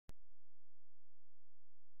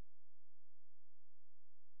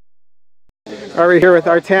All right, we're here with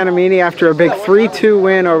Artan Emini after a big 3-2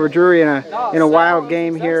 win over Drury in a wild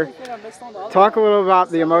game here. Talk a little about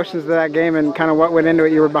the emotions of that game and kind of what went into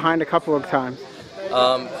it. You were behind a couple of times.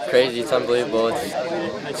 Crazy, it's unbelievable.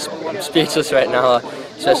 I'm speechless right now,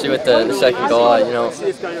 especially with the second goal. You know,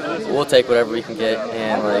 we'll take whatever we can get,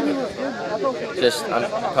 and I'm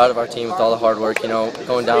proud of our team with all the hard work. You know,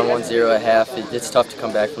 going down 1-0 at half, it's tough to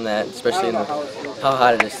come back from that, especially in how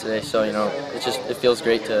hot it is today. So you know, it feels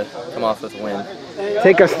great to come off with a win.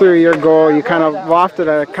 Take us through your goal. You kind of lofted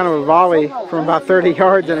a volley from about 30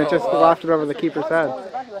 yards, and it just lofted over the keeper's head.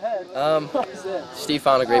 Steve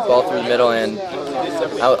found a great ball through the middle, and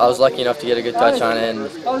I was lucky enough to get a good touch on it, and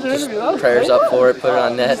just prayers up for it, put it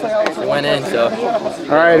on net, it went in, so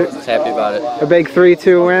all right, I was happy about it. A big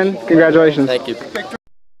 3-2 win. Congratulations. Thank you.